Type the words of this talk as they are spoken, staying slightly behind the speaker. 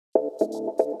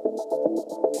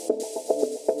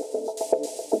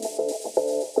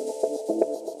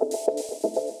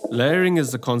Layering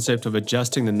is the concept of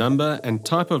adjusting the number and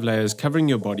type of layers covering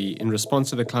your body in response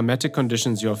to the climatic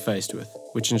conditions you are faced with,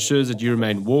 which ensures that you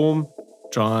remain warm,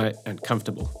 dry, and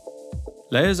comfortable.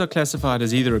 Layers are classified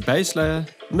as either a base layer,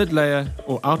 mid layer,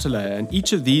 or outer layer, and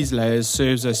each of these layers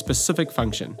serves a specific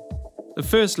function. The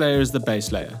first layer is the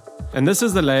base layer, and this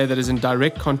is the layer that is in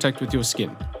direct contact with your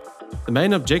skin. The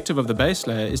main objective of the base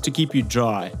layer is to keep you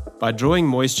dry by drawing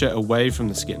moisture away from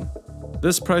the skin.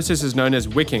 This process is known as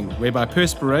wicking, whereby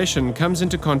perspiration comes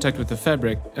into contact with the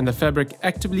fabric and the fabric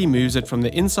actively moves it from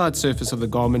the inside surface of the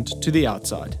garment to the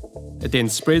outside. It then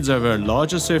spreads over a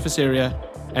larger surface area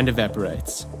and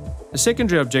evaporates. The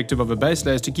secondary objective of a base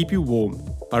layer is to keep you warm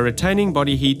by retaining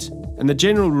body heat, and the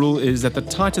general rule is that the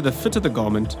tighter the fit of the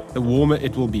garment, the warmer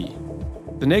it will be.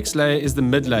 The next layer is the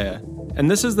mid layer,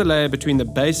 and this is the layer between the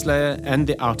base layer and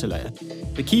the outer layer.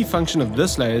 The key function of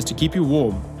this layer is to keep you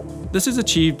warm. This is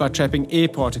achieved by trapping air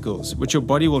particles, which your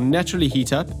body will naturally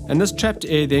heat up, and this trapped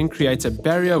air then creates a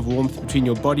barrier of warmth between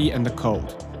your body and the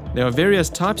cold. There are various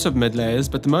types of mid layers,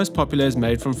 but the most popular is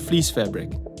made from fleece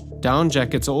fabric. Down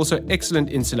jackets are also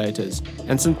excellent insulators,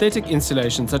 and synthetic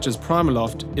insulation such as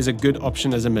Primaloft is a good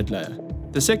option as a mid layer.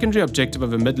 The secondary objective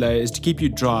of a mid layer is to keep you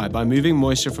dry by moving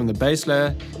moisture from the base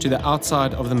layer to the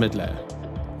outside of the mid layer.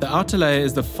 The outer layer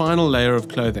is the final layer of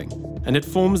clothing, and it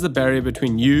forms the barrier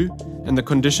between you and the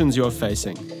conditions you are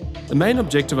facing. The main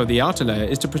objective of the outer layer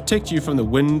is to protect you from the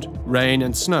wind, rain,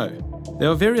 and snow.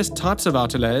 There are various types of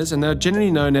outer layers, and they are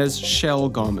generally known as shell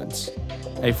garments.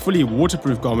 A fully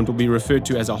waterproof garment will be referred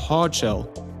to as a hard shell,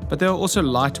 but there are also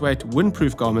lightweight,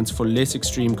 windproof garments for less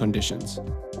extreme conditions.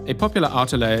 A popular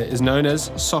outer layer is known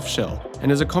as soft shell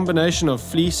and is a combination of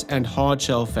fleece and hard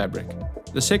shell fabric.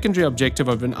 The secondary objective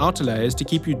of an outer layer is to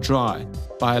keep you dry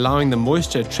by allowing the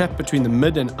moisture trapped between the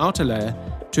mid and outer layer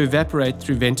to evaporate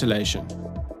through ventilation.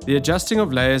 The adjusting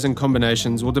of layers and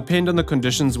combinations will depend on the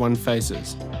conditions one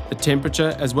faces, the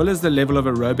temperature, as well as the level of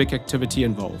aerobic activity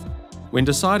involved. When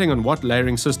deciding on what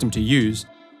layering system to use,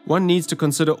 one needs to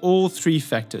consider all three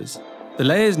factors. The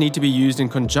layers need to be used in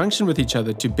conjunction with each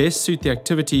other to best suit the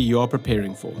activity you are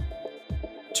preparing for.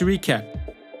 To recap,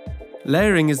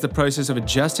 layering is the process of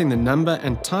adjusting the number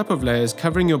and type of layers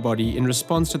covering your body in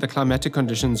response to the climatic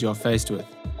conditions you are faced with.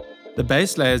 The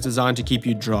base layer is designed to keep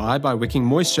you dry by wicking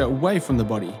moisture away from the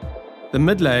body. The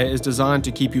mid layer is designed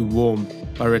to keep you warm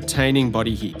by retaining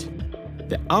body heat.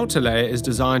 The outer layer is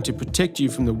designed to protect you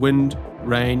from the wind,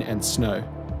 rain, and snow.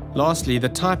 Lastly, the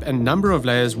type and number of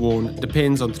layers worn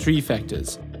depends on three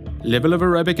factors: level of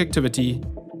aerobic activity,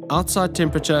 outside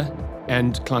temperature,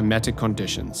 and climatic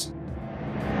conditions.